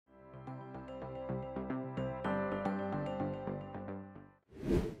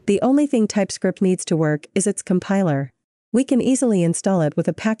The only thing TypeScript needs to work is its compiler. We can easily install it with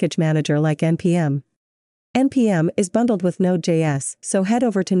a package manager like npm. npm is bundled with node.js, so head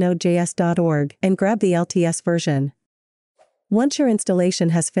over to nodejs.org and grab the LTS version. Once your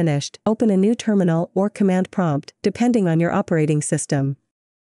installation has finished, open a new terminal or command prompt, depending on your operating system.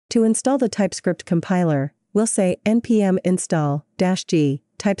 To install the TypeScript compiler, we'll say npm install-g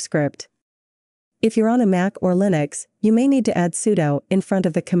TypeScript. If you're on a Mac or Linux, you may need to add sudo in front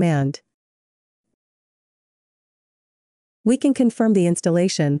of the command. We can confirm the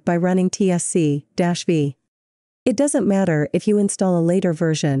installation by running tsc-v. It doesn't matter if you install a later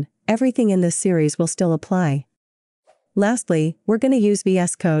version, everything in this series will still apply. Lastly, we're going to use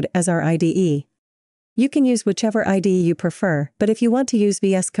VSCode as our IDE. You can use whichever IDE you prefer, but if you want to use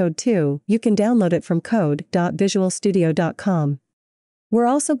VSCode too, you can download it from code.visualstudio.com. We're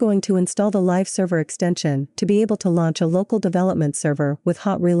also going to install the live server extension to be able to launch a local development server with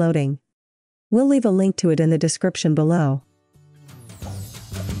hot reloading. We'll leave a link to it in the description below.